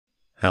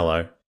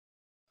Hello.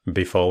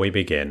 Before we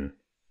begin,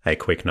 a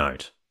quick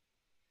note.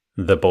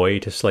 The Bore You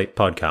to Sleep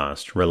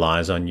podcast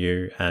relies on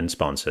you and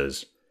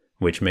sponsors,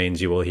 which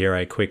means you will hear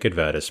a quick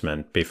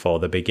advertisement before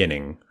the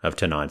beginning of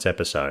tonight's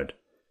episode.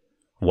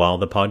 While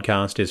the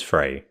podcast is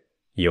free,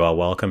 you are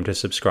welcome to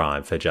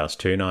subscribe for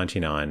just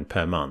 $2.99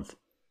 per month,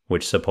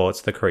 which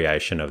supports the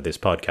creation of this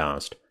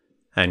podcast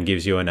and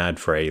gives you an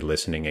ad-free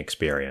listening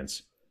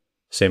experience.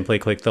 Simply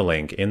click the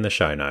link in the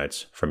show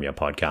notes from your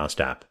podcast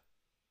app.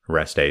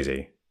 Rest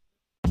easy.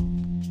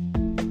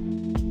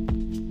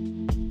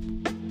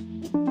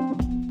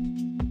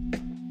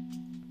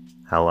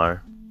 Hello.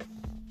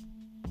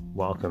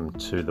 Welcome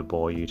to the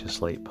Bore You to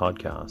Sleep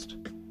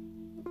podcast.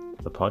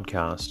 The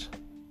podcast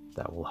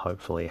that will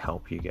hopefully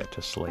help you get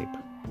to sleep.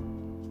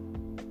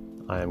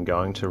 I am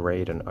going to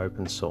read an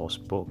open source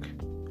book,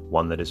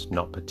 one that is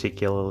not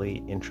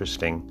particularly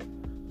interesting,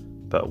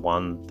 but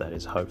one that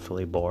is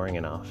hopefully boring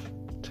enough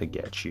to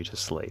get you to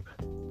sleep.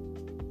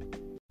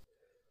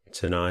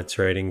 Tonight's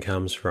reading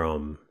comes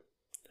from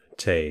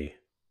Tea,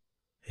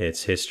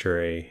 Its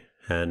History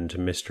and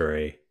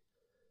Mystery,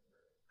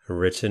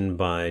 written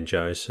by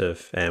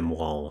Joseph M.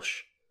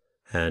 Walsh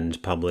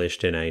and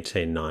published in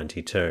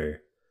 1892.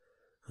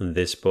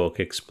 This book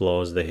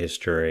explores the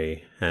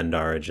history and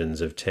origins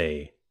of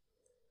tea.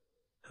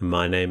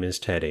 My name is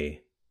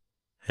Teddy,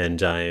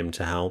 and I aim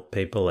to help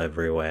people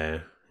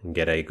everywhere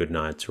get a good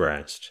night's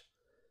rest.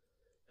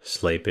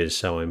 Sleep is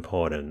so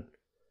important,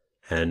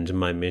 and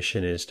my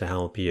mission is to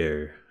help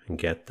you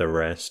get the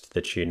rest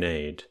that you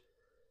need.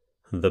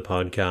 The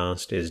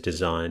podcast is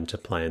designed to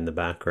play in the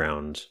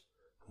background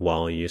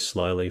while you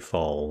slowly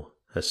fall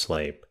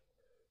asleep.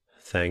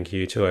 Thank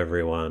you to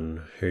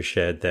everyone who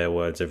shared their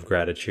words of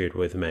gratitude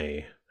with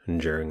me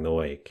during the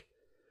week,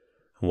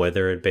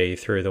 whether it be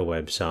through the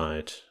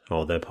website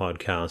or the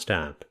podcast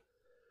app.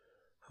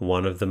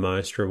 One of the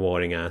most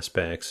rewarding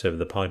aspects of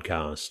the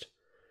podcast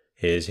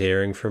is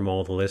hearing from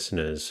all the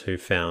listeners who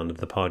found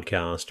the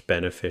podcast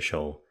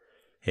beneficial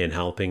in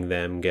helping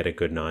them get a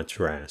good night's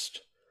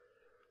rest.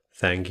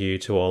 Thank you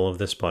to all of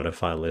the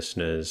Spotify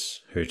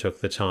listeners who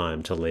took the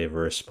time to leave a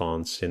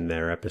response in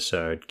their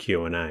episode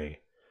Q&A.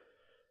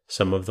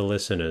 Some of the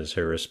listeners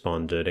who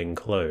responded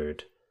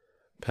include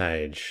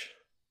Paige,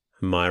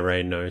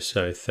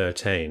 Myrenoso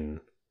 13,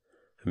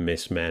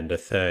 Miss Manda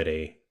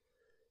 30,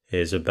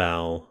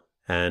 Isabel,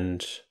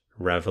 and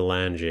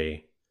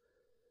Ravalangi.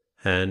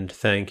 And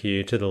thank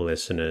you to the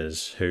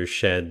listeners who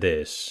shared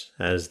this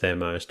as their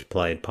most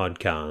played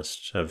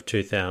podcast of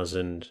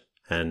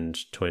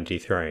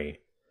 2023.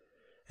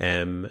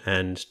 M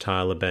and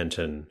Tyler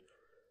Benton,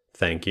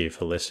 thank you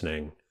for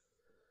listening.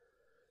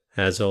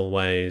 As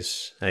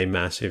always, a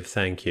massive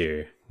thank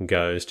you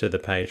goes to the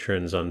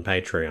patrons on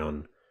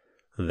Patreon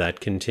that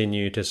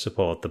continue to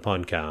support the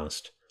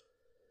podcast.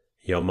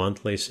 Your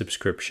monthly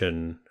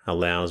subscription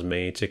allows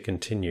me to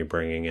continue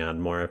bringing out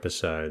more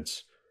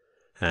episodes,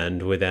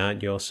 and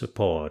without your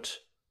support,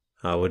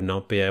 I would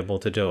not be able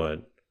to do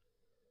it.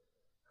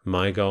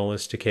 My goal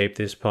is to keep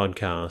this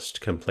podcast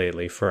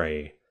completely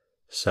free,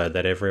 so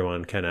that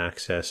everyone can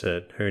access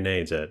it who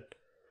needs it,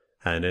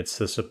 and it's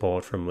the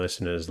support from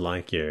listeners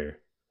like you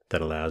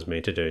that allows me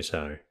to do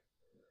so.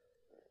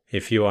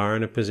 If you are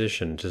in a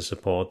position to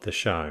support the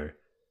show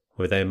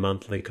with a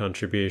monthly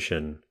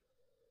contribution,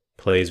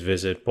 please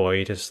visit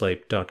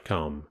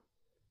boreyoutosleep.com.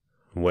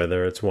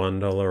 Whether it's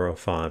 $1 or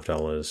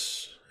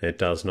 $5, it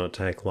does not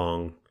take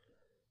long,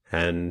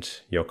 and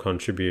your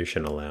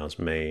contribution allows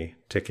me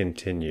to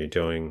continue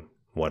doing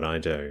what I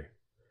do.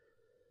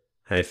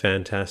 A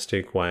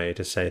fantastic way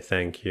to say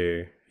thank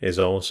you is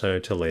also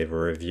to leave a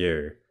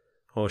review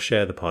or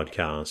share the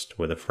podcast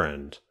with a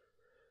friend.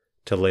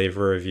 To leave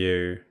a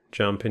review,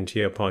 jump into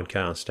your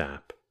podcast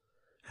app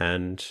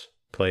and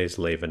please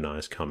leave a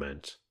nice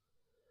comment.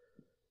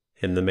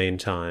 In the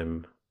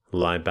meantime,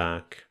 lie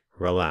back,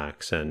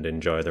 relax, and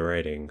enjoy the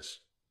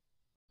readings.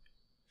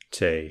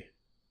 Tea,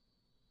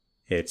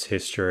 Its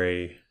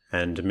History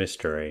and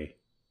Mystery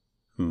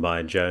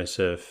by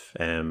Joseph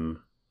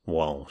M.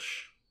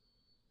 Walsh.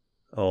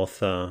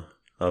 Author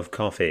of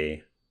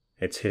Coffee,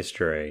 Its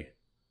History,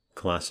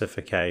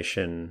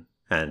 Classification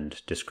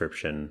and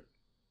Description.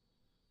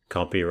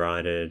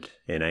 Copyrighted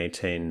in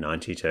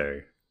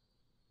 1892.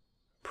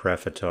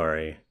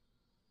 Prefatory.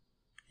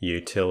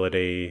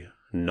 Utility,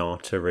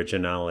 not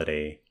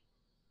originality,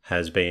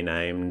 has been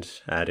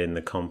aimed at in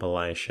the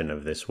compilation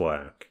of this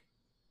work.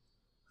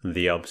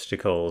 The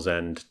obstacles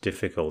and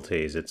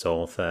difficulties its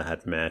author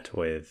had met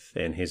with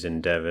in his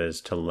endeavours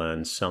to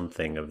learn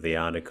something of the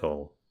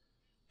article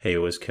he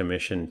was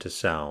commissioned to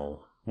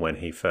sell when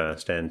he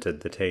first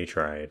entered the tea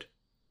trade.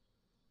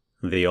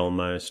 The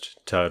almost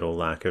total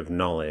lack of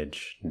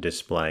knowledge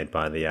displayed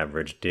by the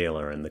average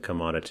dealer in the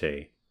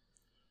commodity,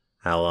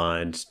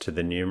 allied to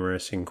the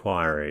numerous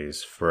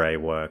inquiries for a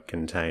work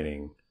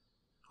containing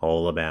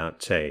all about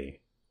tea,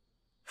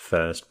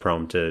 first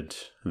prompted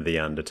the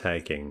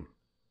undertaking.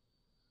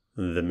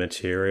 The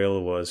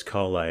material was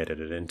collated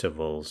at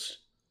intervals,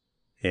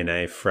 in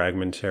a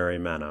fragmentary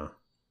manner,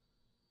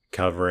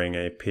 covering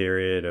a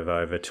period of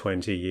over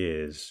 20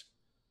 years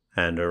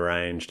and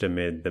arranged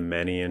amid the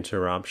many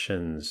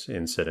interruptions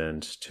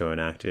incident to an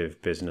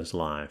active business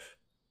life,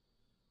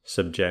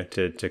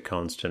 subjected to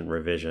constant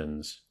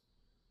revisions,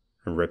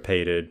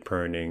 repeated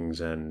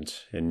prunings and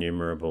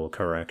innumerable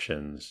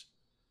corrections,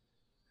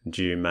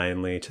 due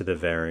mainly to the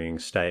varying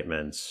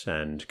statements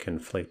and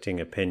conflicting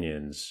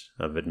opinions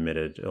of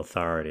admitted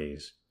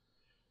authorities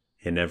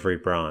in every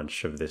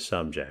branch of this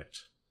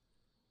subject.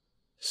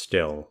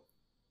 Still,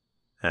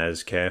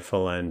 as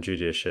careful and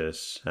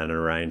judicious an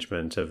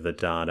arrangement of the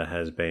data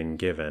has been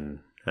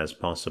given as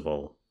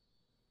possible,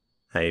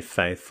 a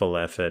faithful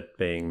effort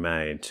being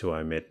made to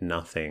omit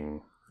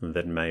nothing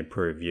that may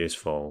prove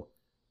useful,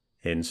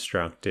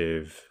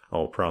 instructive,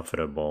 or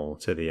profitable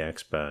to the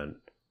expert,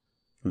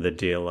 the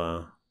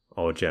dealer,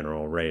 or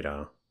general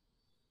reader.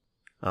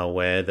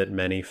 Aware that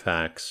many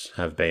facts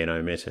have been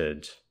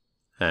omitted,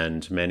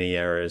 and many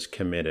errors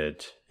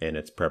committed in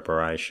its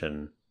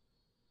preparation,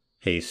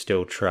 he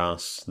still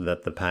trusts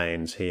that the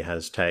pains he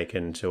has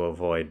taken to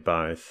avoid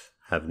both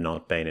have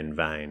not been in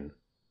vain,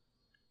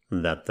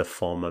 that the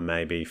former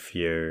may be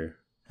few,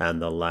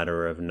 and the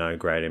latter of no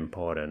great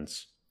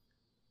importance.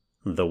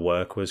 The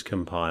work was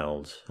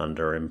compiled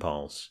under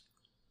impulse,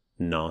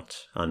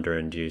 not under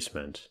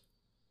inducement,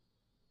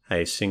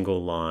 a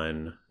single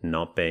line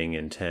not being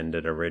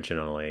intended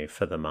originally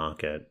for the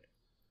market,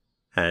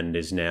 and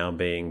is now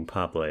being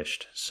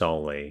published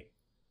solely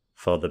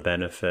for the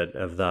benefit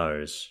of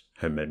those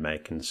whom it may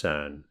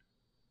concern.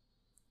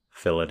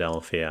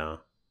 Philadelphia,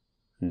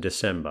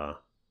 December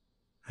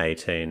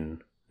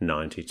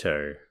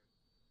 1892.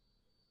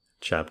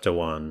 Chapter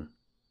 1.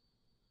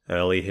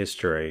 Early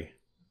History.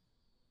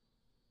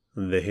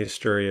 The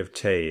history of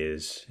tea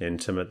is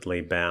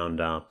intimately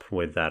bound up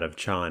with that of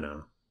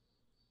China,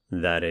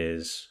 that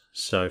is,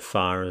 so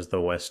far as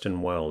the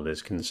Western world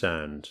is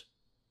concerned,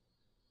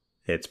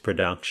 its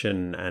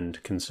production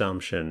and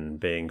consumption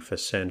being for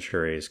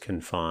centuries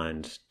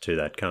confined to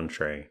that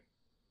country,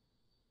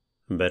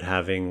 but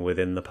having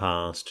within the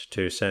past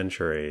 2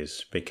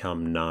 centuries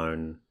become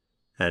known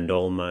and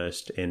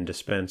almost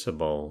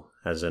indispensable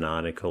as an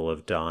article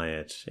of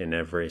diet in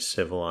every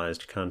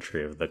civilized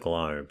country of the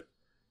globe,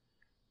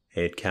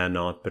 it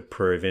cannot but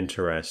prove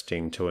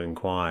interesting to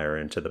inquire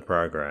into the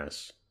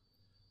progress,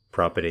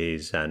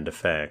 properties and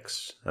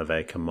effects of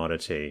a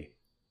commodity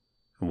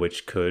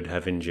which could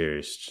have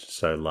induced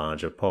so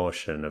large a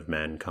portion of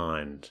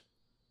mankind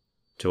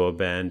to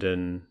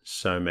abandon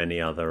so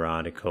many other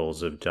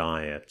articles of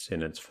diet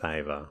in its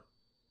favour,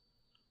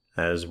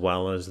 as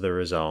well as the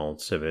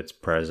results of its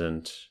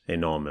present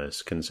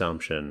enormous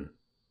consumption.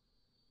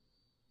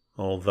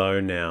 Although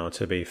now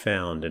to be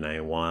found in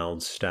a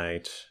wild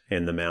state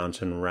in the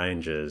mountain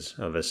ranges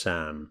of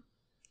Assam,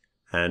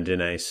 and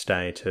in a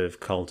state of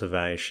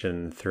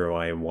cultivation through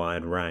a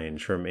wide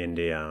range from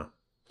India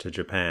to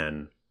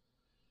Japan,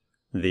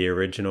 the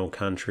original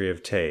country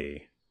of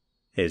tea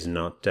is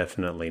not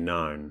definitely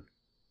known,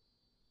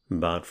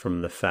 but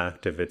from the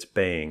fact of its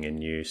being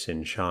in use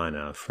in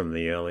China from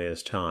the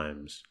earliest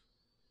times,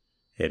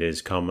 it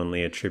is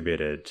commonly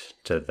attributed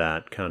to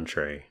that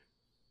country.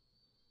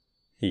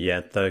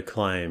 Yet though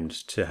claimed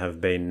to have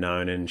been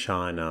known in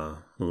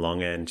China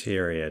long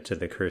anterior to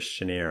the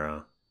Christian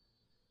era,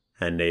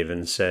 and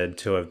even said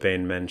to have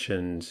been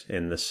mentioned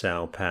in the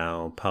Sao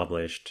Pao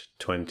published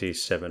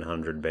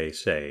 2700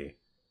 BC,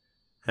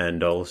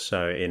 and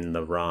also in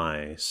the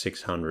Rai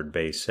 600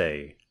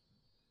 BC,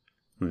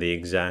 the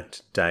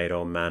exact date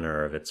or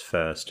manner of its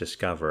first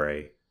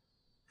discovery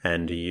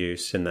and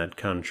use in that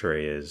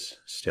country is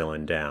still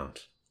in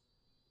doubt.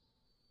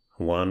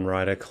 One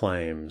writer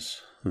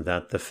claims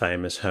that the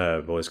famous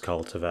herb was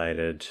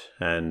cultivated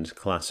and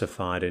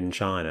classified in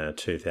China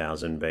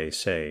 2000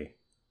 BC,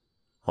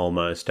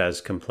 almost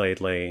as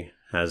completely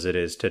as it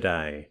is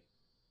today,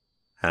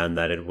 and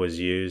that it was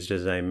used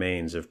as a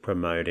means of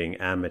promoting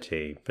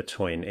amity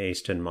between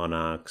Eastern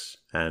monarchs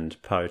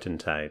and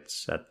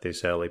potentates at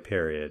this early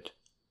period.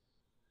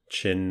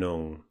 Qin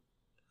Nung,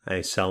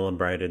 a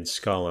celebrated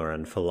scholar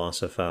and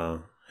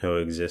philosopher who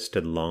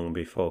existed long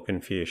before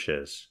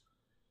Confucius,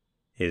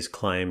 is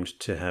claimed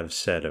to have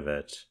said of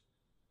it,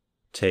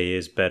 "Tea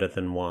is better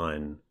than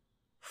wine,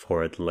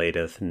 for it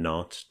leadeth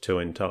not to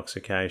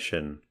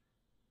intoxication,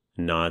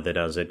 neither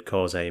does it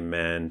cause a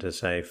man to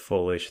say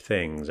foolish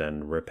things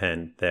and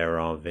repent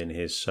thereof in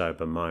his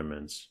sober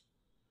moments.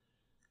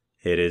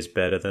 It is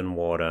better than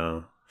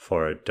water,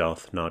 for it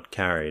doth not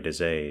carry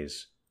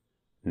disease,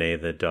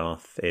 neither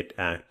doth it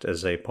act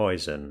as a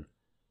poison,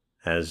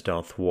 as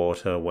doth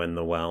water when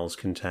the wells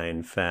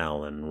contain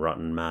foul and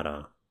rotten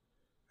matter."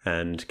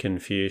 And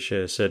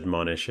Confucius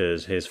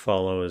admonishes his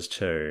followers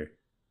to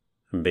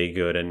be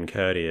good and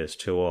courteous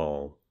to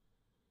all,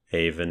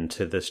 even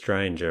to the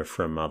stranger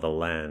from other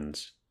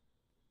lands.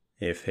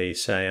 If he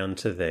say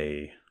unto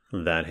thee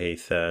that he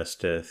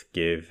thirsteth,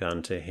 give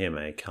unto him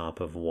a cup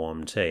of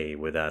warm tea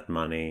without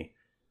money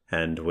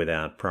and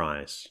without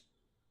price.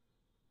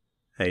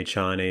 A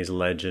Chinese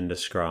legend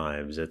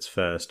ascribes its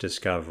first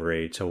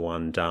discovery to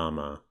one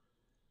Dharma,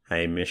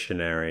 a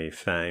missionary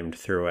famed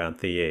throughout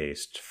the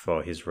East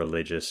for his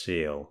religious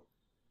zeal,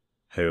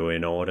 who,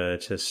 in order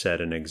to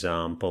set an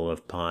example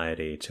of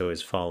piety to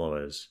his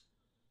followers,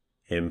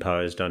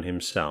 imposed on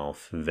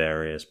himself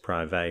various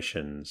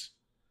privations,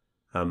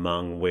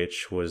 among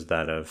which was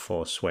that of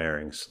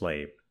forswearing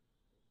sleep.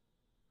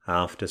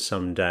 After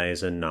some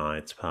days and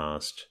nights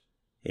passed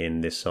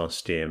in this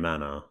austere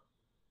manner,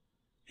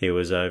 he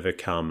was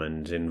overcome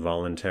and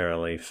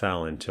involuntarily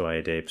fell into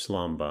a deep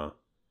slumber,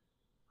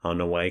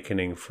 on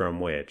awakening from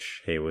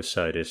which he was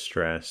so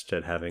distressed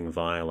at having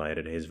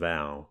violated his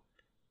vow,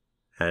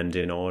 and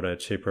in order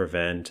to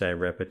prevent a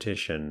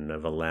repetition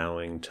of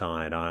allowing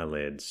tired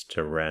eyelids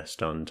to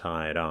rest on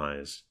tired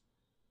eyes,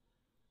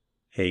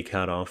 he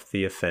cut off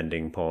the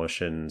offending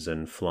portions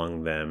and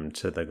flung them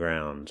to the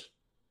ground.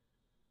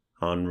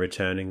 On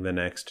returning the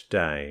next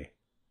day,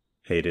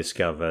 he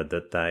discovered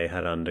that they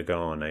had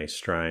undergone a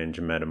strange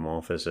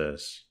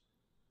metamorphosis,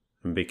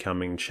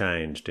 becoming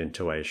changed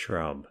into a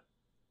shrub,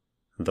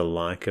 the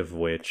like of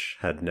which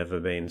had never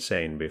been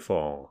seen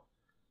before.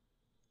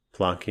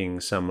 Plucking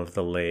some of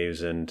the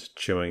leaves and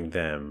chewing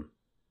them,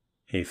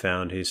 he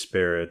found his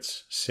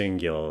spirits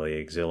singularly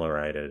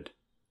exhilarated,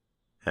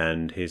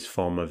 and his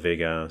former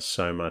vigour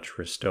so much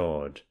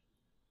restored,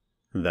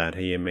 that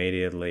he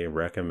immediately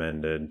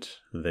recommended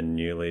the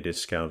newly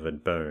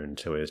discovered boon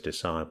to his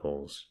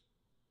disciples.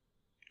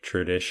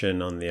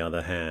 Tradition, on the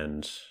other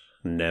hand,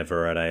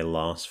 never at a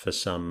loss for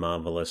some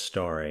marvellous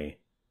story,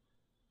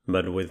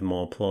 but with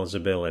more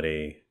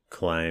plausibility,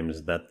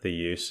 claims that the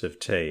use of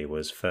tea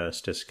was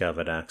first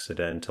discovered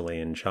accidentally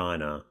in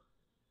China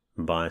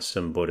by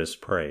some Buddhist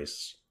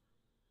priests,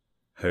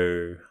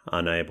 who,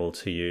 unable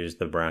to use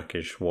the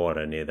brackish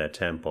water near their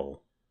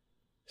temple,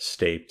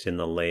 steeped in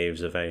the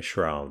leaves of a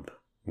shrub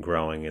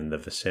growing in the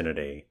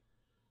vicinity,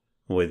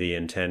 with the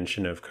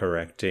intention of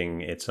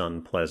correcting its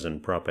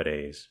unpleasant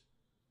properties.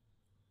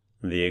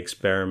 The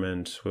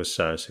experiment was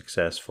so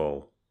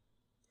successful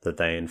that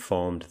they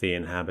informed the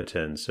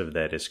inhabitants of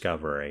their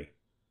discovery,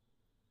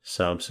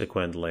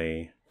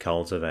 subsequently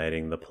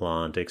cultivating the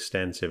plant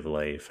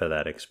extensively for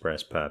that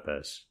express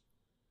purpose.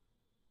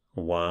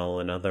 While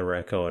another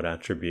record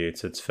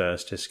attributes its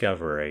first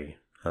discovery,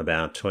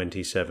 about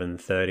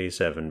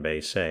 2737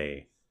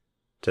 BC,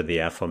 to the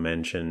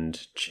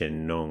aforementioned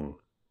Qin Nung,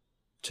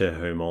 to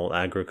whom all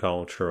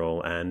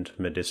agricultural and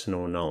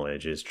medicinal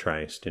knowledge is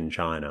traced in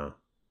China.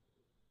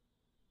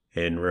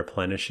 In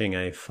replenishing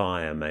a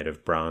fire made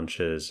of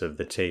branches of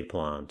the tea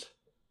plant,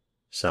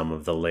 some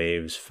of the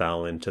leaves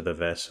fell into the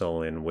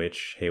vessel in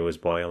which he was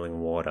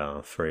boiling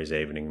water for his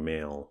evening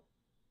meal.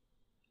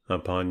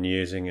 Upon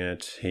using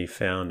it, he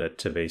found it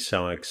to be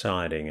so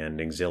exciting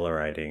and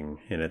exhilarating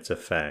in its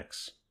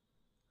effects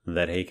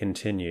that he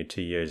continued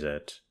to use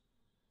it,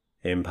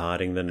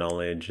 imparting the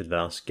knowledge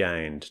thus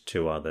gained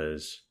to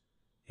others.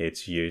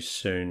 Its use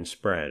soon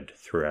spread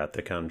throughout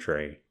the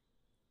country.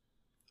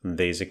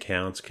 These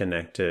accounts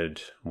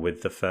connected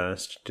with the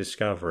first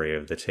discovery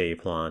of the tea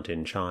plant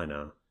in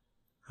China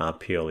are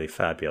purely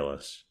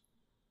fabulous,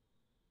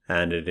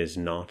 and it is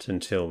not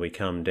until we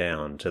come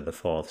down to the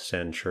 4th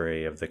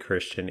century of the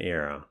Christian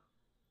era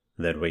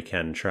that we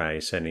can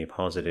trace any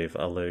positive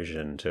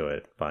allusion to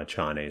it by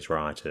Chinese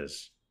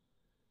writers.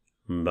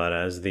 But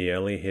as the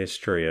early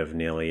history of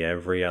nearly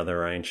every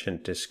other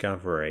ancient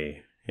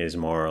discovery is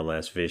more or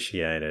less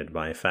vitiated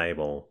by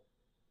fable,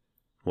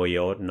 we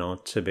ought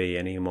not to be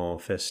any more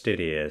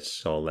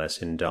fastidious or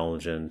less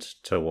indulgent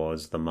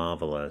towards the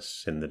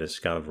marvellous in the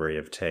discovery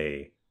of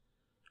tea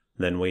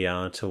than we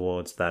are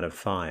towards that of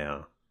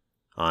fire,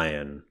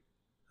 iron,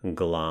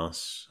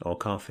 glass, or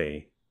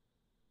coffee.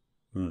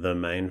 The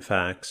main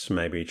facts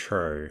may be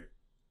true,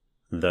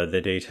 though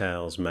the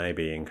details may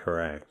be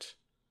incorrect,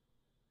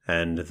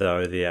 and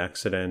though the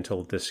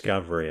accidental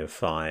discovery of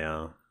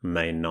fire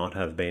may not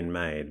have been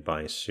made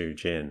by Su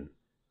Jin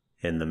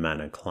in the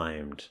manner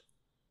claimed,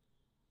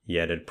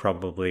 yet it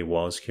probably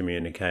was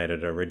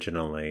communicated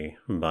originally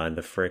by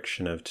the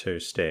friction of 2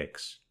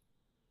 sticks.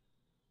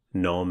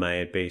 Nor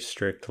may it be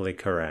strictly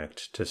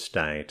correct to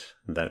state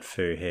that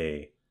Fu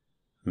He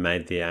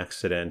made the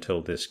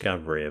accidental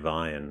discovery of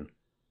iron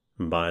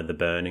by the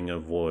burning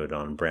of wood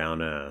on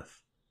brown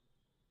earth,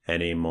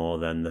 any more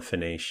than the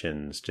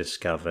Phoenicians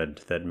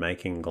discovered that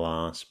making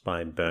glass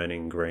by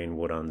burning green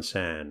wood on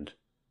sand.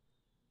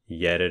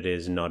 Yet it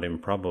is not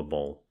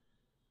improbable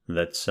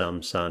that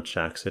some such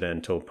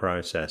accidental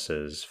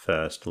processes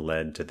first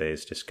led to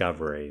these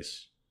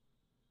discoveries.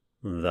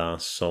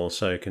 Thus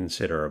also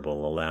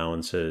considerable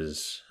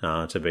allowances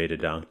are to be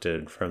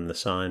deducted from the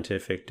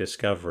scientific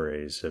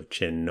discoveries of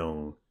Qin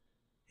Nung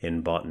in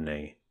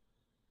botany,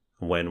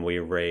 when we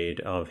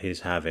read of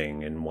his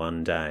having in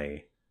one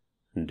day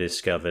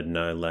discovered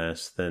no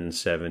less than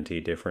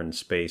 70 different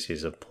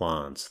species of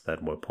plants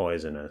that were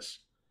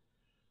poisonous,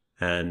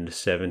 and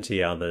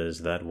 70 others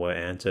that were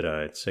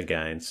antidotes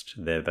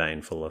against their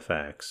baneful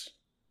effects.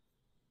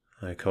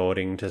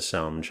 According to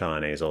some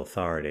Chinese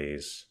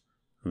authorities,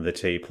 the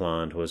tea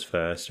plant was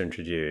first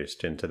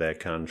introduced into their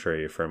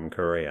country from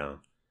Korea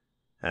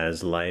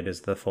as late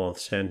as the 4th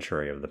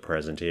century of the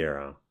present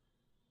era.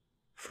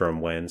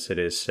 from whence it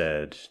is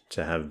said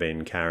to have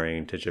been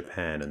carrying to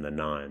Japan in the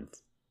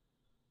 9th.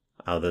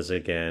 Others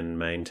again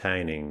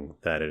maintaining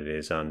that it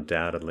is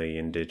undoubtedly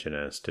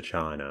indigenous to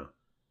China,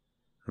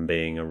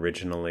 being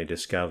originally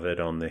discovered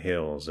on the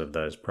hills of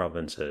those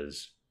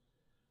provinces,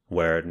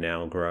 where it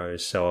now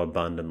grows so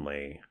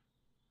abundantly.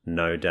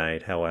 No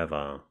date,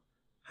 however,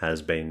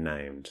 has been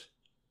named.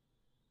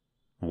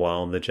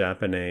 While the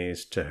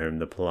Japanese, to whom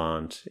the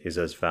plant is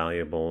as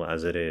valuable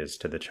as it is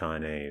to the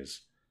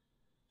Chinese,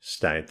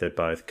 state that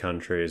both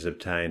countries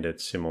obtained it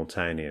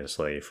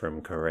simultaneously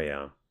from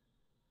Korea,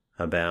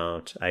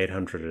 about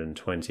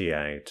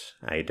 828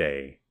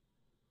 AD,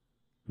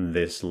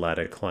 this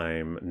latter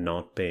claim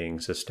not being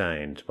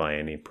sustained by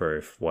any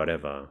proof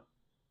whatever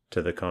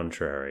to the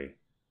contrary,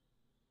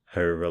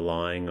 who,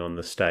 relying on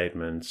the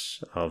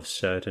statements of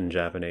certain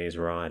Japanese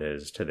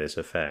writers to this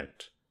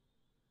effect,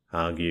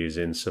 argues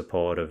in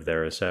support of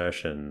their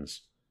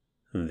assertions,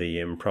 the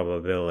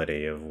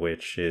improbability of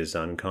which is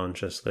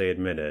unconsciously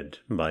admitted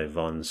by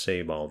von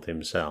Siebold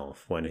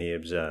himself when he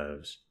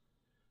observes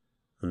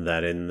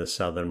that in the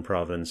southern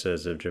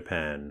provinces of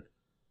Japan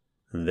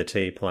the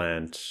tea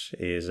plant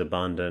is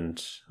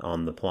abundant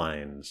on the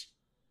plains,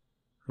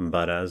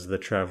 but as the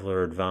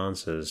traveller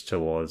advances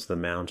towards the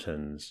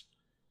mountains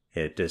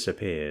it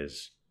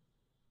disappears,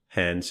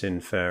 hence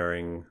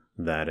inferring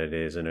that it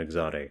is an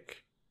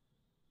exotic.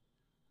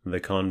 The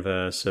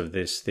converse of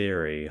this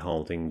theory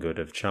holding good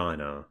of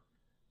China,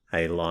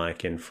 a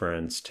like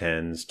inference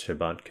tends to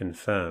but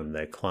confirm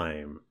their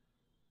claim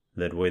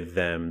that with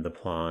them the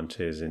plant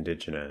is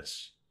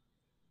indigenous.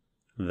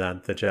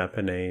 That the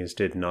Japanese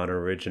did not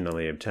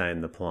originally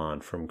obtain the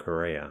plant from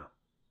Korea,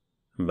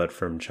 but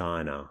from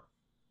China,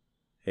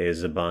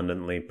 is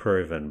abundantly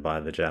proven by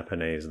the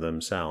Japanese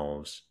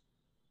themselves,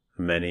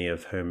 many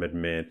of whom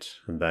admit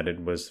that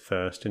it was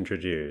first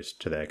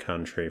introduced to their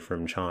country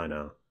from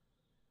China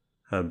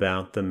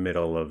about the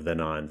middle of the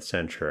 9th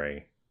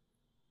century.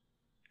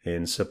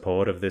 In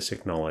support of this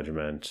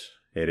acknowledgment,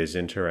 it is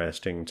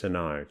interesting to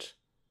note,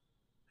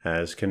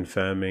 as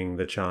confirming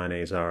the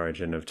Chinese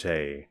origin of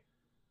tea,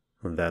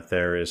 that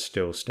there is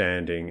still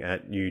standing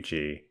at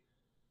Yuji,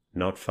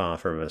 not far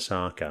from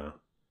Osaka,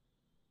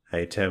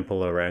 a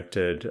temple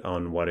erected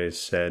on what is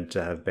said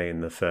to have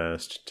been the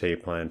first tea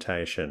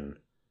plantation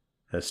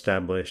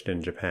established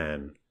in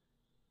Japan,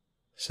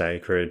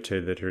 sacred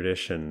to the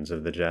traditions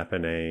of the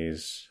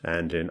Japanese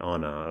and in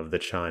honor of the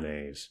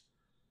Chinese,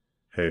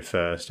 who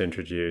first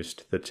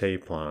introduced the tea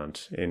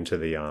plant into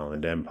the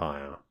island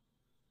empire.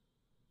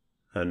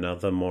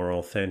 Another more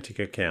authentic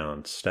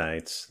account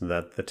states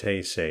that the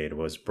tea seed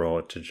was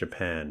brought to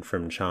Japan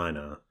from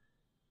China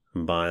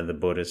by the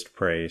Buddhist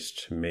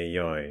priest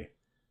Miyoi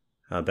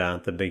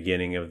about the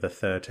beginning of the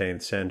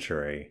 13th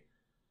century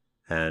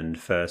and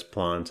first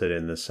planted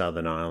in the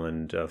southern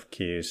island of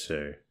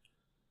Kyushu,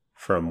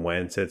 from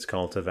whence its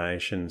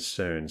cultivation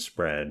soon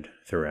spread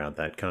throughout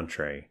that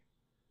country.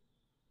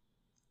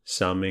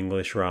 Some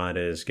English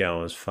writers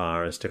go as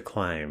far as to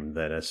claim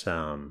that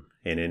Assam,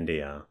 in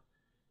India,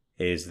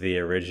 is the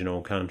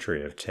original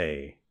country of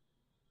tea,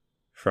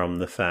 from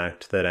the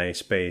fact that a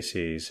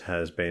species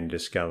has been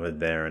discovered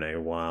there in a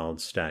wild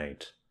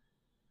state,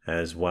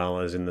 as well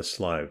as in the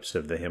slopes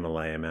of the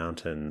Himalaya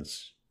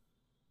mountains.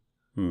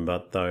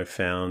 But though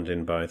found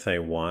in both a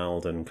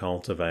wild and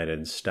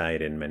cultivated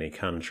state in many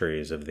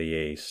countries of the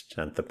East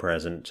at the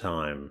present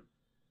time,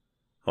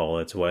 all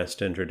its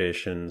Western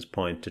traditions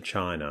point to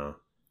China,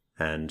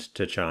 and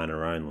to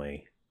China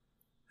only,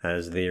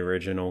 as the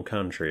original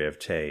country of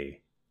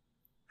tea,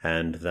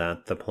 and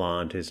that the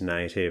plant is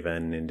native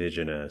and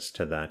indigenous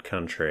to that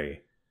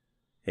country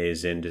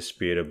is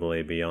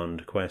indisputably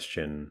beyond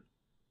question.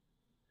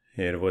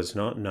 It was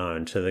not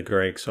known to the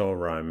Greeks or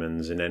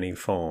Romans in any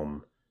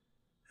form,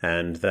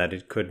 and that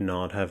it could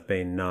not have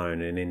been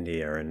known in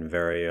India in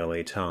very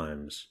early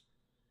times,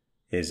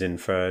 is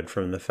inferred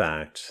from the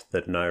fact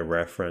that no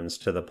reference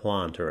to the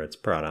plant or its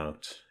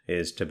product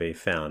is to be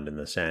found in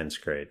the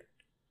Sanskrit,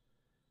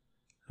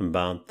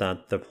 but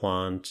that the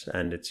plant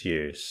and its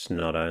use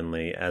not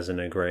only as an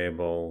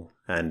agreeable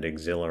and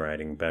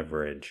exhilarating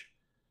beverage,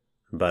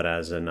 but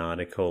as an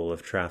article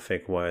of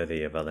traffic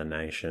worthy of other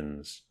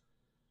nations,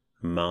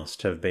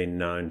 must have been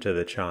known to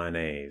the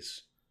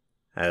Chinese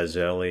as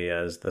early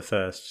as the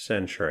 1st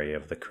century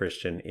of the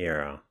Christian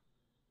era.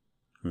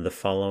 The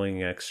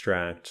following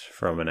extract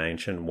from an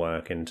ancient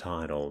work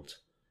entitled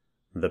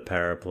The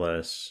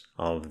Periplus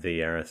of the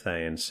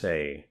Erythraean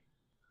Sea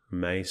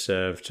may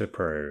serve to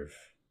prove.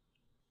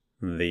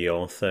 The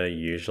author,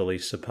 usually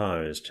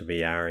supposed to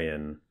be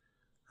Aryan,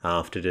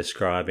 after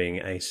describing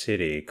a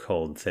city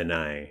called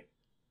Thenay,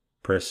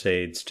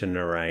 proceeds to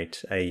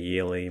narrate a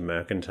yearly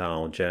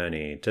mercantile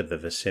journey to the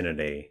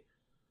vicinity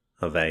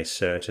of a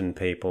certain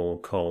people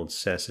called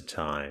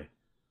Sessetai,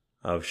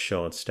 of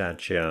short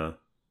stature,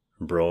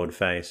 broad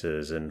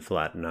faces and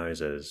flat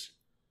noses,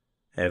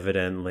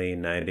 evidently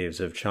natives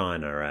of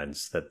China,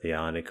 adds that the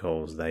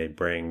articles they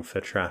bring for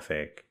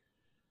traffic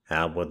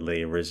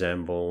outwardly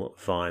resemble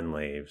vine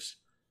leaves,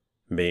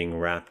 being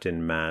wrapped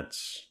in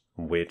mats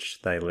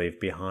which they leave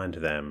behind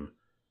them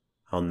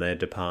on their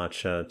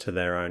departure to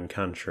their own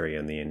country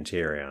in the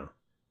interior.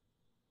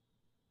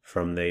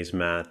 From these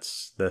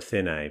mats the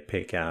Thinai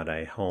pick out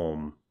a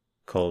haulm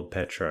called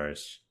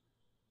petros,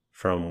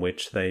 from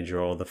which they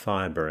draw the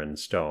fibre and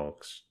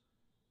stalks.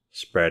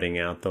 Spreading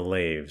out the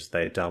leaves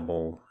they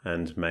double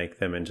and make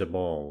them into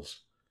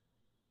balls,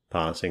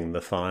 passing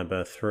the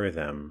fibre through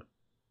them,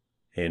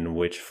 in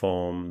which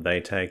form they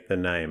take the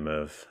name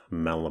of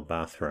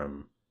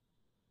Malabathrum,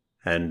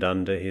 and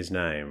under his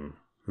name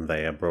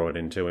they are brought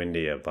into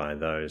India by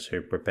those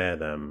who prepare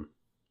them.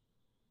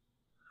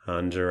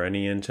 Under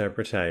any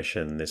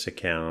interpretation, this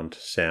account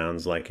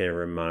sounds like a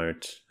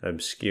remote,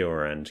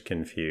 obscure and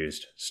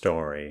confused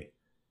story.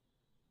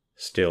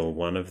 Still,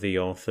 one of the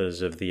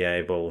authors of the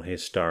able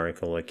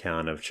historical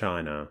account of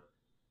China,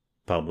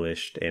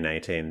 published in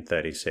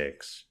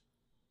 1836,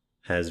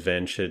 has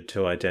ventured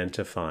to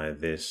identify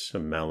this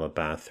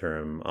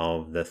Malabathrum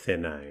of the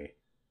Thinai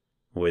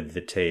with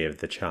the tea of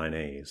the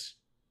Chinese.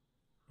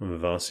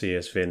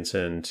 Vossius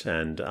Vincent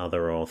and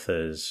other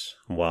authors,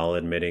 while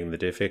admitting the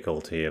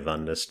difficulty of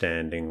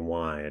understanding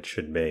why it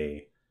should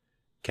be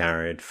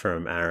carried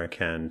from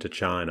Arakan to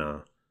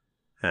China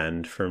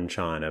and from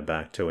China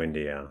back to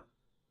India,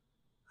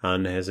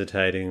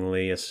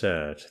 unhesitatingly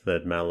assert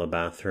that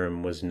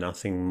Malabathrum was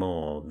nothing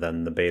more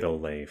than the betel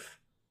leaf.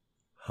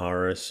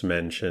 Horace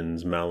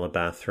mentions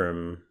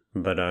Malabathrum,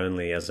 but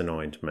only as an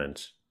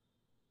ointment.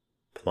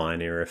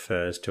 Pliny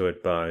refers to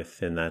it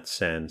both in that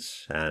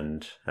sense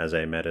and as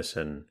a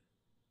medicine,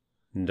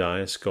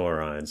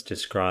 Dioscorides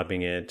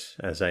describing it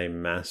as a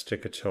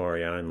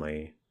masticatory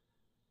only,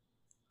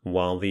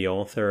 while the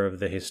author of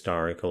the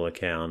historical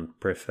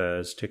account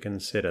prefers to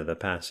consider the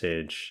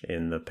passage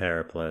in the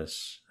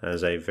Periplus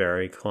as a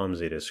very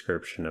clumsy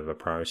description of a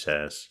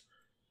process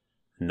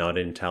not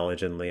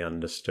intelligently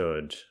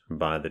understood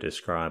by the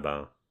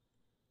describer,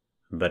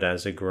 but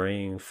as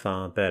agreeing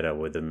far better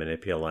with the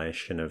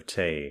manipulation of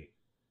tea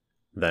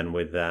than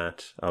with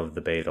that of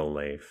the betel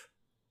leaf,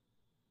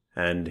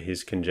 and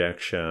his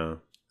conjecture,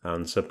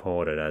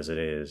 unsupported as it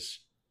is,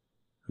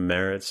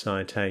 merits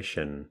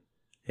citation,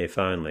 if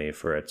only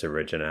for its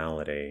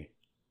originality.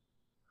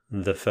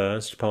 The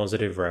first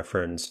positive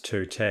reference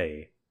to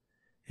tea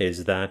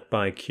is that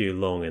by Q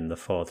Lung in the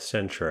 4th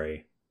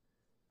century,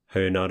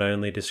 who not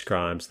only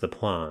describes the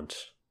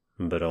plant,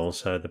 but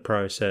also the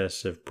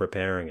process of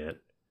preparing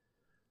it,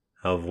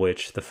 of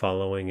which the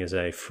following is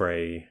a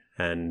free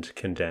and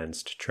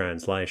condensed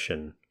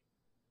translation.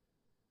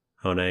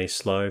 On a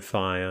slow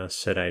fire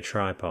set a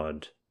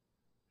tripod,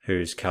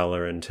 whose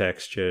colour and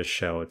texture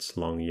show its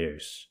long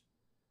use,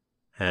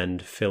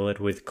 and fill it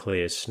with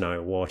clear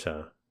snow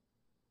water.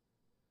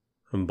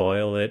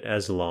 Boil it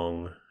as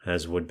long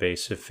as would be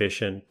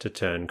sufficient to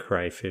turn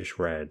crayfish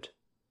red,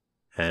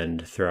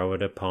 and throw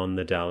it upon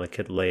the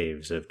delicate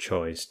leaves of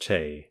choice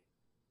tea.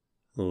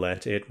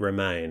 Let it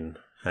remain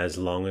as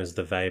long as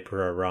the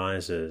vapour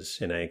arises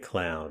in a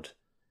cloud,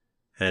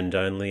 and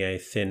only a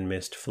thin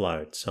mist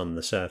floats on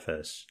the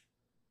surface.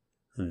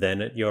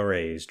 Then at your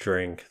ease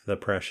drink the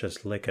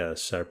precious liquor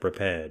so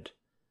prepared,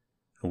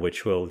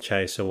 which will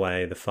chase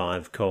away the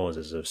 5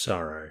 causes of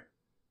sorrow.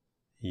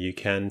 You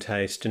can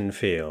taste and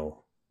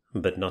feel,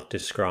 but not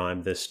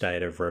describe the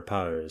state of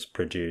repose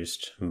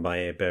produced by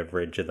a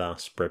beverage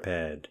thus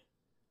prepared.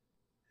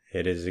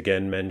 It is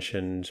again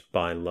mentioned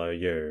by Lo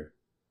Yu,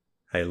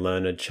 a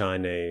learned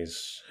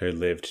Chinese who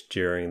lived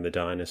during the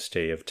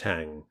dynasty of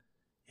Tang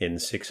in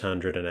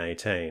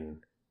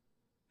 618,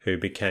 who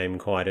became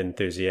quite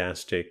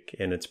enthusiastic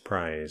in its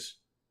praise,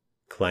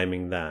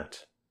 claiming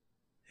that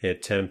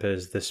it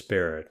tempers the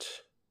spirit,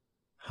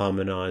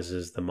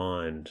 harmonizes the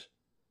mind,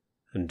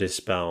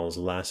 dispels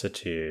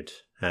lassitude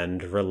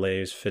and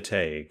relieves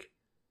fatigue,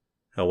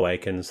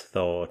 awakens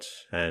thought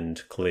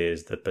and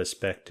clears the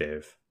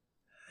perspective,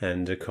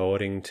 and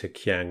according to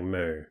Qiang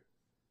Mu,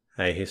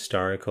 a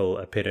historical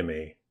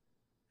epitome,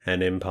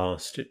 an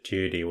impost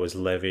duty was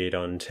levied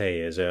on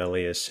tea as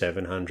early as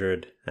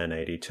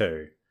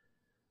 782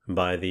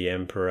 by the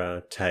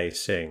Emperor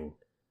Tai-Sing,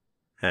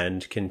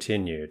 and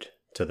continued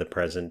to the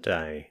present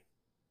day.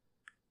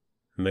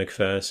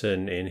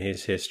 Macpherson, in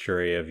his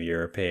History of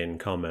European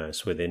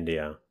Commerce with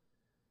India,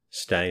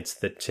 states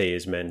that tea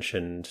is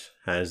mentioned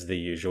as the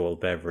usual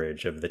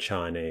beverage of the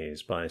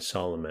Chinese by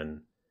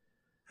Solomon,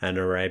 an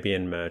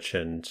Arabian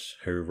merchant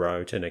who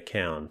wrote an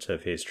account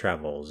of his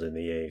travels in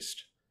the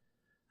East,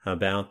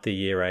 about the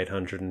year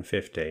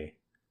 850.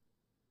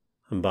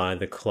 By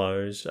the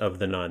close of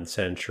the 9th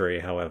century,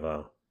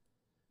 however,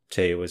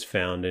 tea was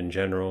found in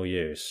general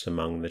use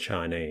among the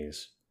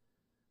Chinese,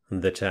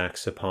 the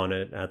tax upon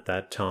it at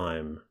that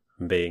time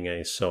being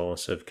a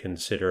source of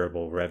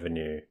considerable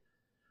revenue,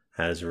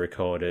 as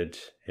recorded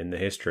in the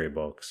history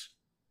books.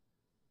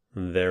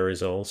 There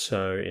is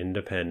also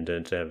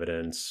independent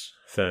evidence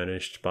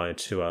furnished by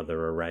 2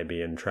 other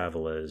Arabian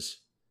travellers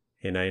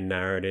in a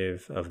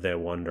narrative of their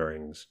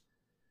wanderings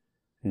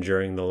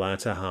during the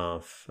latter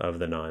half of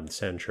the 9th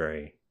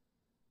century,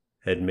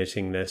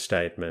 admitting their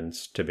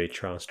statements to be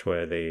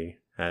trustworthy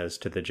as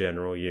to the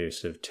general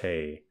use of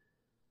tea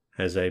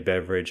as a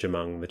beverage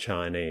among the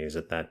Chinese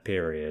at that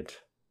period.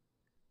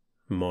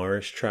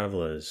 Moorish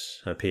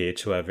travellers appear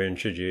to have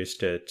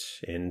introduced it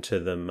into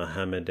the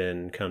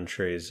Mohammedan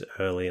countries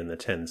early in the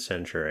 10th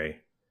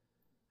century,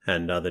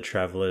 and other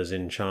travellers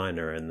in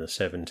China in the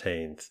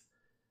 17th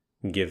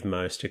give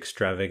most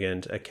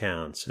extravagant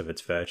accounts of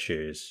its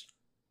virtues,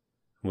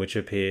 which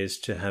appears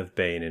to have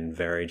been in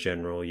very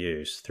general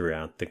use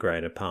throughout the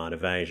greater part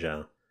of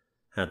Asia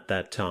at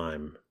that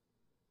time.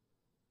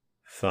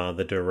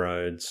 Father de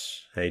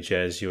Rhodes, a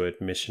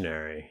Jesuit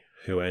missionary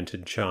who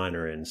entered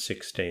China in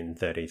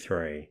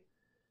 1633,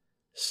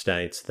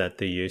 states that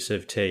the use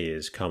of tea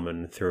is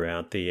common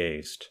throughout the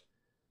East,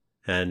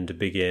 and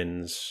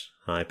begins,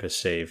 I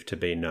perceive, to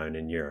be known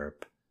in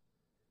Europe.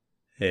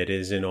 It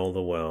is in all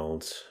the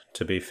world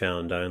to be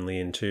found only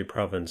in 2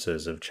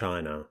 provinces of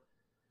China,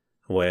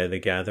 where the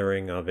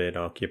gathering of it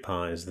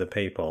occupies the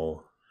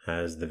people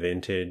as the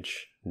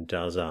vintage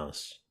does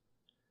us.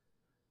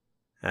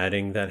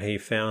 Adding that he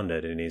found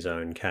it in his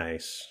own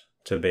case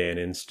to be an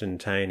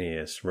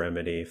instantaneous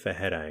remedy for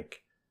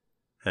headache,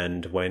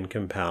 and when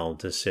compelled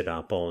to sit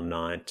up all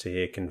night to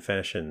hear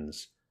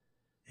confessions,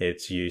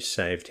 its use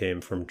saved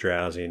him from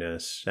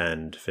drowsiness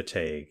and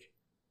fatigue.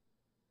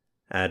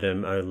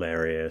 Adam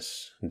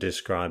O'Lerius,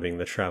 describing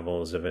the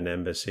travels of an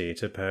embassy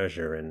to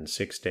Persia in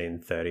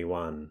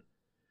 1631,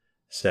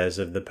 says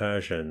of the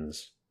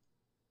Persians,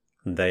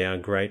 "They are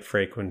great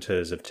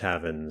frequenters of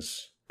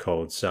taverns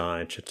called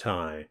Sai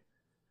Chatai,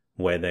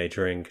 where they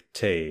drink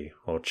tea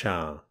or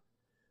cha,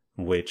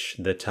 which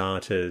the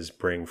Tartars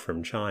bring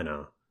from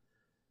China,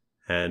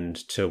 and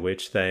to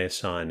which they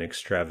assign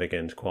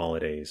extravagant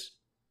qualities,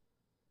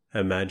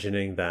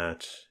 imagining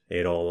that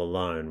it all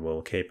alone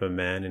will keep a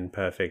man in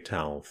perfect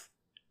health,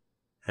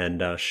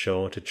 and are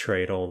sure to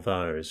treat all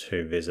those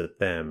who visit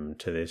them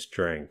to this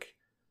drink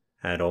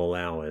at all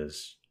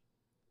hours."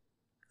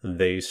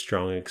 These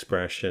strong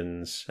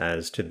expressions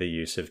as to the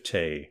use of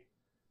tea,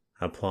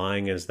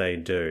 applying as they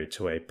do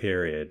to a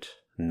period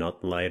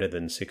not later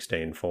than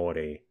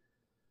 1640,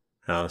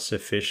 are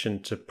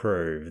sufficient to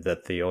prove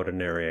that the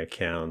ordinary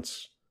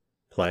accounts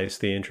place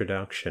the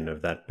introduction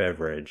of that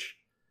beverage,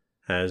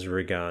 as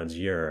regards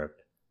Europe,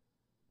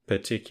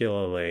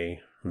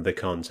 particularly the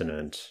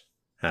continent,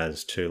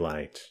 as too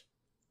late.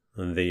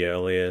 The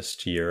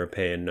earliest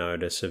European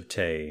notice of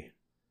tea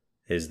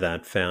is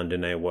that found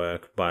in a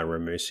work by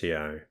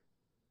Ramusio,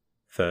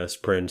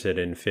 first printed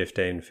in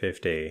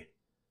 1550,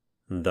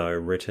 though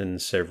written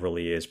several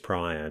years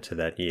prior to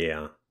that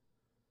year.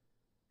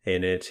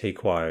 In it he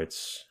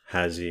quotes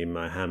Haji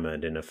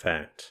Muhammad in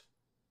effect,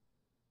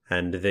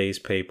 "And these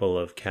people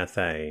of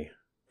Cathay,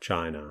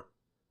 China,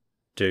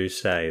 do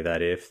say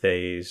that if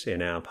these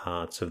in our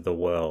parts of the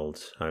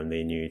world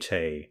only knew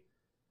tea,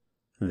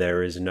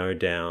 there is no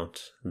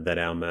doubt that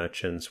our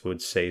merchants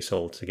would cease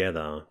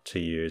altogether to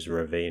use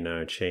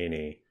Ravino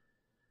Chini,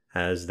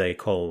 as they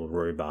call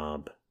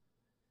rhubarb.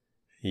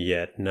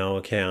 Yet no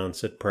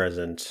accounts at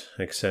present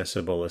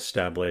accessible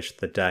establish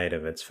the date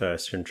of its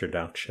first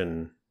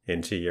introduction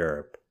into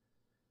Europe,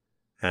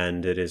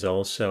 and it is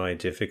also a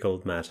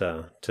difficult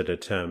matter to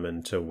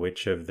determine to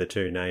which of the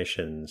 2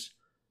 nations,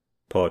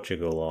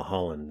 Portugal or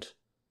Holland,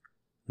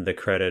 the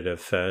credit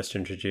of first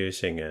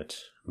introducing it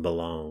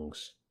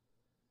belongs.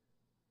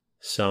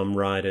 Some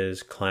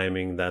writers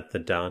claiming that the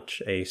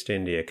Dutch East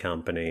India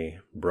Company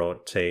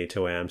brought tea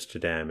to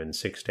Amsterdam in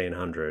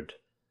 1600,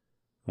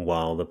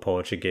 while the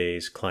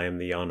Portuguese claim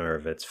the honour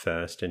of its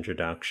first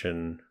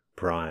introduction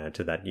prior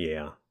to that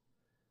year.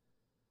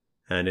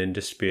 An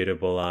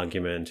indisputable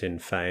argument in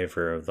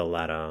favour of the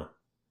latter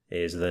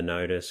is the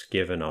notice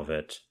given of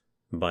it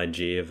by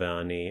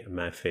Giovanni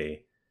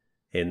Maffei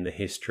in the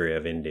History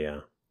of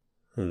India.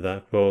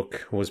 That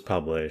book was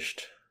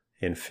published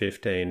in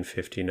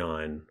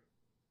 1559.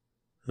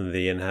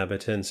 The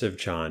inhabitants of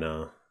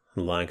China,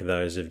 like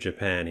those of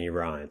Japan, he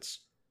writes,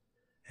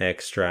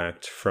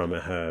 extract from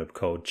a herb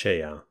called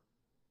chia,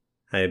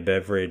 a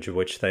beverage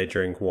which they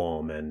drink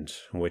warm and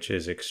which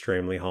is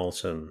extremely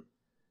wholesome,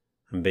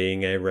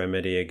 being a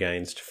remedy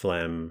against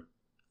phlegm,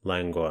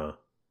 languor,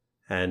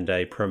 and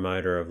a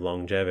promoter of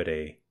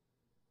longevity.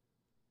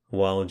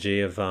 While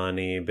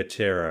Giovanni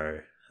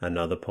Botero,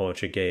 another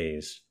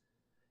Portuguese,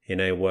 in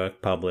a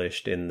work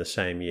published in the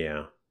same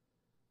year,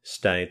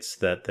 states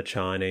that the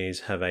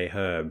Chinese have a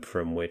herb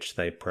from which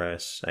they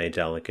press a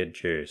delicate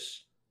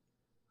juice,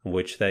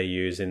 which they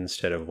use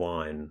instead of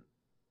wine,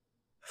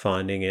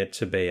 finding it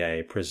to be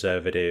a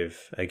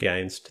preservative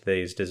against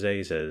these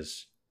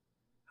diseases,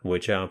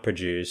 which are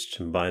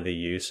produced by the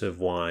use of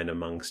wine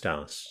amongst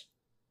us.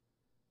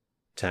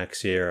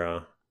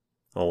 Taxeira,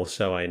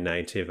 also a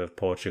native of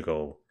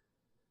Portugal,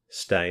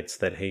 states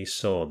that he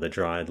saw the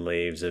dried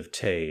leaves of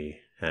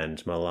tea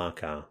and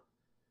Malacca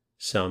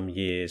some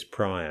years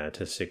prior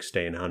to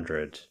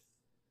 1600,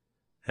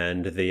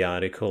 and the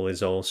article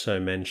is also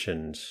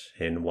mentioned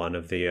in one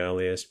of the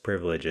earliest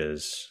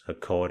privileges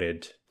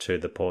accorded to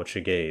the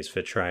Portuguese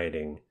for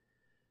trading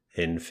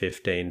in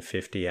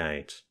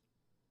 1558.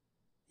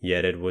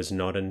 Yet it was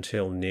not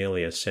until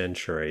nearly a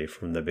century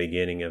from the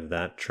beginning of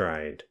that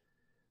trade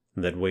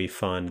that we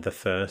find the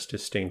first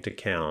distinct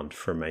account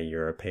from a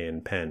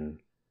European pen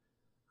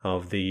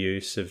of the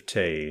use of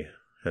tea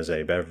as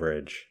a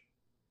beverage.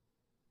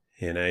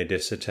 In a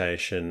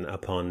dissertation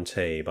upon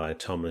tea by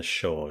Thomas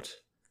Short,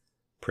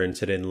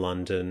 printed in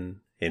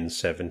London in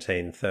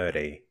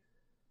 1730,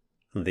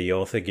 the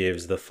author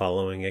gives the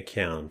following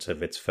account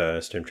of its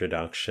first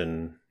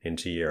introduction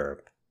into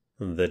Europe.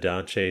 The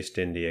Dutch East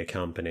India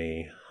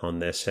Company, on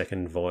their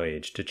second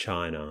voyage to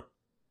China,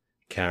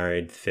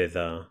 carried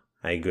thither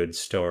a good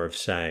store of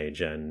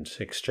sage and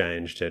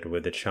exchanged it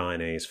with the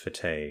Chinese for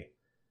tea,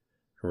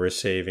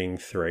 receiving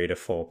 3 to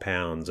 4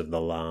 pounds of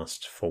the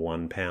last for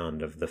 1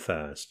 pound of the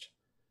first,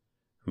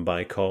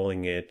 by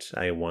calling it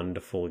a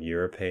wonderful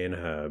European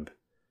herb,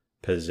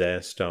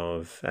 possessed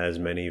of as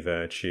many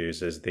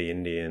virtues as the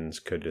Indians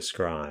could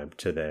ascribe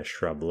to their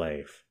shrub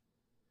leaf.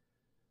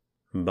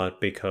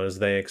 But because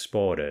they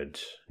exported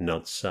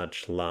not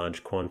such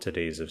large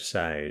quantities of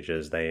sage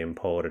as they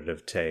imported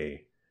of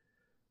tea,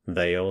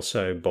 they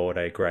also bought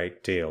a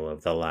great deal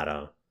of the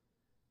latter,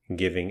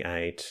 giving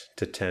 8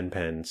 to 10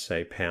 pence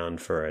a pound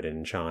for it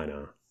in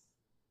China.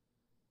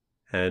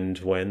 And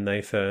when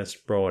they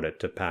first brought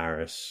it to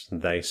Paris,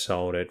 they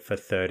sold it for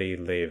 30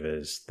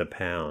 livres the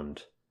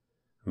pound,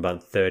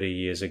 but 30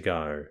 years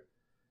ago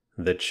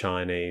the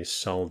Chinese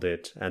sold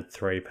it at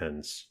 3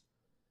 pence,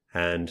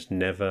 and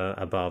never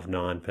above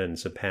 9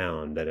 pence a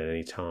pound at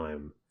any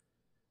time,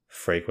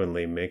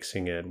 frequently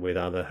mixing it with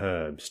other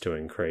herbs to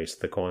increase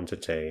the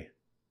quantity.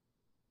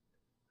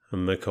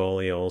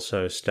 Macaulay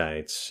also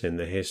states in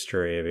the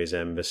history of his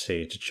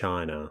embassy to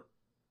China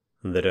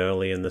that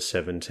early in the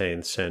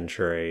 17th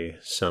century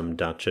some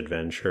Dutch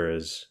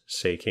adventurers,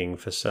 seeking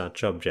for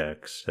such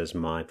objects as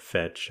might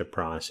fetch a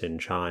price in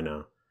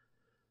China,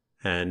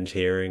 and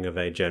hearing of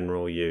a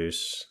general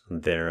use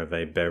there of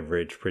a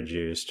beverage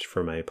produced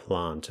from a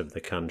plant of the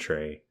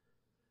country,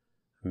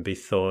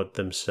 bethought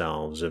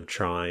themselves of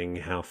trying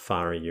how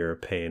far a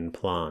European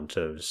plant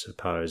of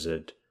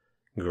supposed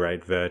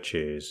great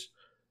virtues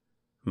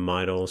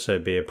might also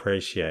be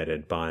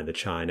appreciated by the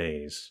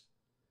Chinese.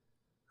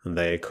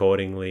 They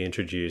accordingly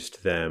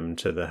introduced them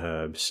to the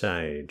herb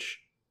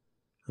sage,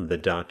 the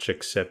Dutch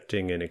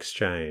accepting in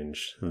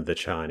exchange the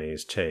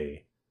Chinese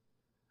tea,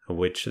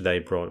 which they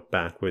brought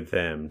back with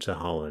them to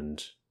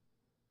Holland.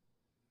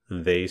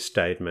 These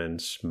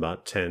statements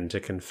but tend to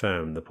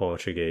confirm the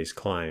Portuguese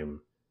claim,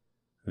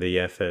 the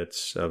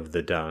efforts of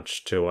the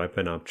Dutch to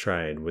open up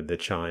trade with the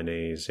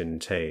Chinese in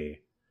tea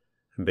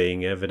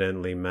being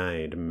evidently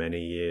made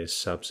many years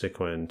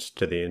subsequent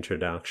to the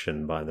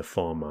introduction by the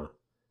former,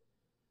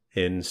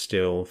 in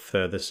still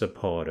further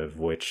support of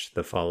which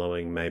the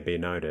following may be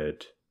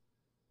noted.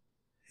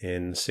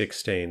 In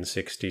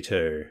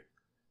 1662,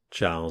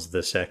 Charles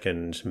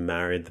II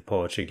married the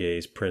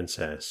Portuguese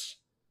princess,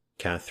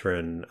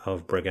 Catherine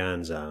of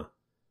Braganza,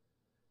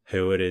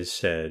 who it is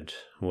said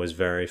was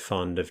very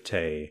fond of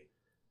tea,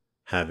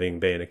 having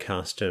been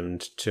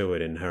accustomed to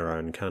it in her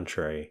own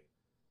country.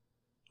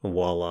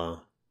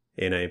 Waller,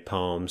 in a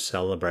poem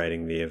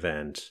celebrating the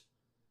event,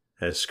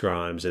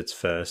 ascribes its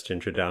first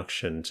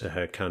introduction to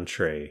her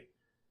country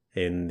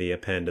in the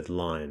appended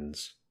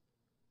lines: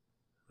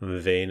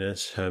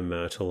 Venus her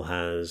myrtle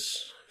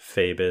has,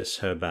 Phoebus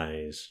her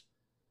bays,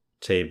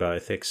 tea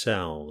both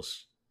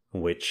excels,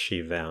 which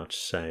she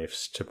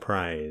vouchsafes to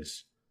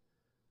praise.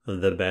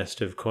 The best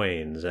of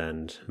queens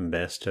and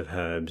best of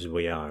herbs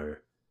we owe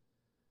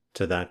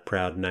to that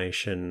proud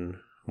nation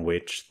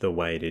which the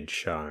way did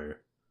show.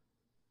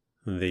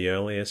 The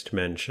earliest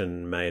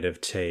mention made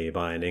of tea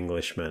by an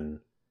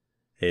Englishman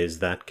is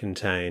that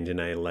contained in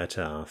a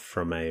letter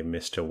from a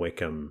Mr.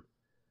 Wickham,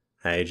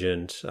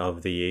 agent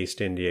of the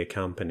East India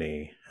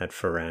Company at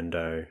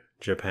Ferrando,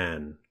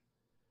 Japan,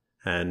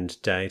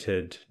 and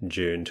dated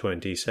June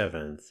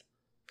 27th,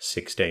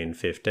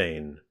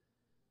 1615,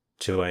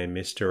 to a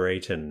Mr.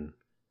 Eaton,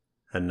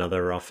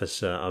 another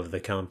officer of the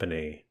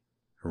company,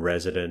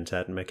 resident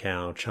at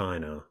Macau,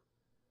 China,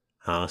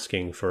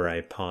 asking for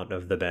a pot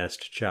of the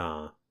best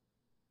jar.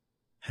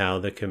 How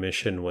the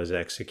commission was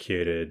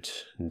executed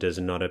does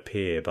not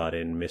appear, but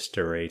in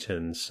Mr.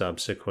 Eaton's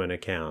subsequent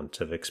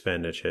account of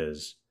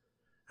expenditures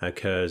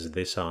occurs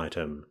this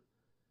item: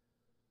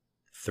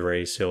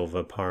 3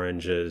 silver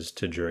porringers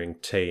to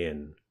drink tea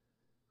in.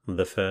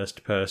 The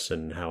first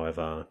person,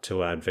 however,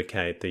 to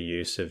advocate the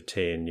use of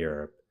tea in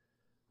Europe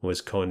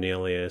was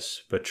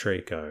Cornelius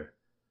Botrico,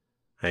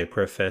 a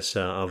professor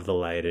of the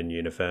Leyden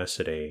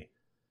University,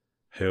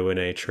 who in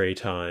a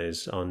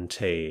treatise on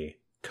tea,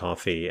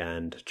 coffee,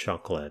 and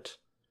chocolate,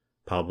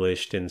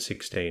 published in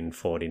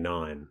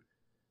 1649,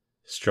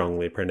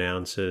 strongly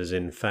pronounces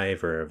in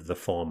favour of the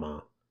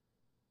former,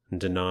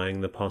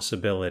 denying the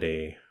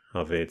possibility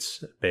of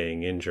its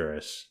being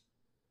injurious,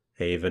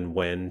 even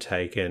when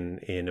taken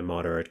in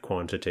immoderate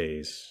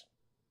quantities.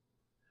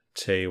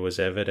 Tea was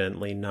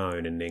evidently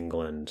known in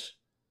England,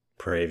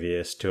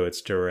 previous to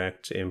its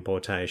direct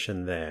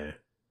importation there,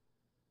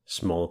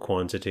 small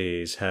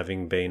quantities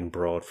having been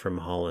brought from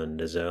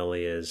Holland as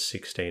early as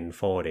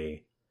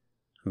 1640,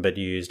 but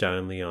used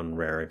only on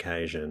rare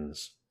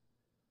occasions.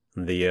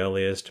 The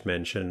earliest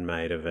mention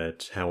made of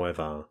it,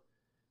 however,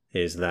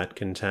 is that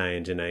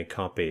contained in a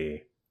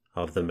copy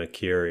of the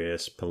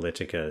Mercurius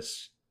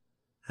Politicus,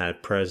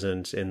 at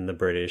present in the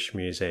British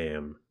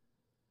Museum,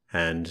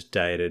 and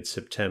dated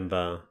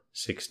September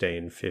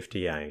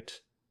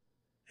 1658,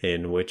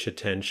 in which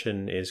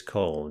attention is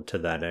called to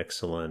that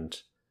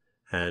excellent,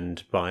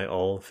 and by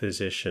all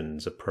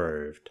physicians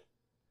approved,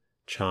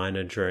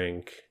 China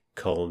drink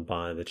called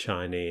by the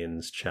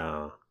Chinese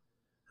cha,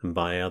 and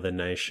by other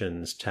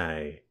nations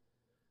tay,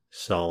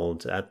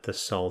 sold at the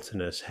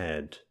Sultan's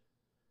Head,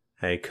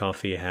 a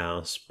coffee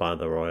house by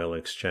the Royal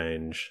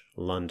Exchange,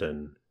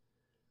 London.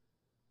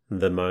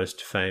 The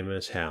most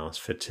famous house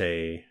for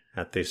tea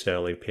at this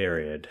early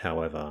period,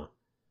 however,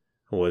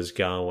 was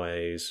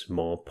Galway's,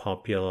 more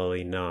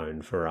popularly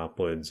known for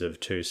upwards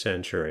of 2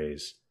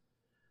 centuries,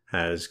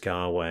 as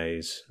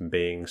Galway's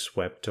being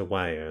swept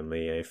away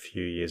only a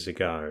few years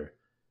ago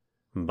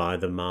by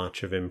the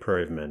march of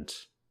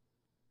improvement.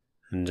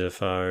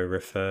 Defoe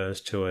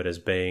refers to it as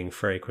being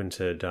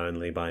frequented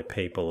only by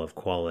people of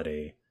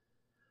quality,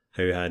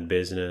 who had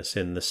business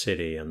in the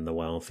city and the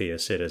wealthier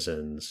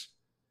citizens.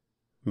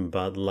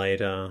 But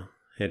later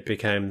it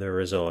became the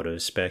resort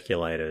of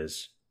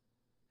speculators,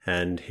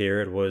 and here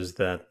it was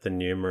that the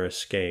numerous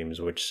schemes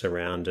which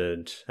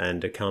surrounded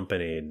and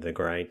accompanied the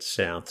great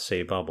South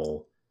Sea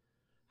bubble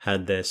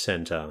had their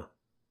centre,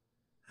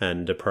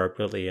 and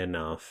appropriately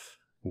enough,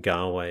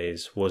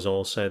 Galway's was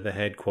also the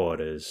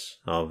headquarters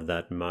of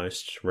that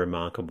most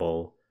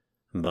remarkable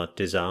but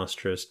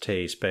disastrous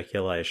tea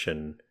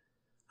speculation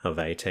of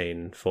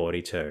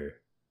 1842.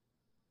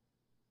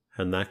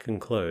 And that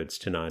concludes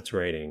tonight's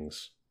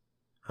readings.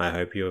 I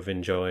hope you have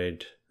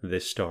enjoyed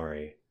this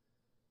story,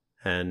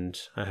 and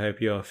I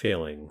hope you are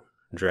feeling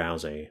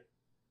drowsy.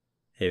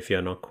 If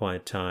you're not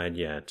quite tired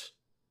yet,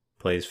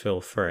 please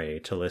feel free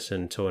to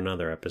listen to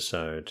another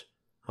episode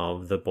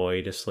of the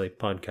Boy to Sleep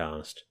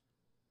podcast.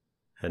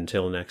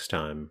 Until next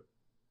time,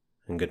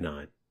 and good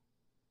night.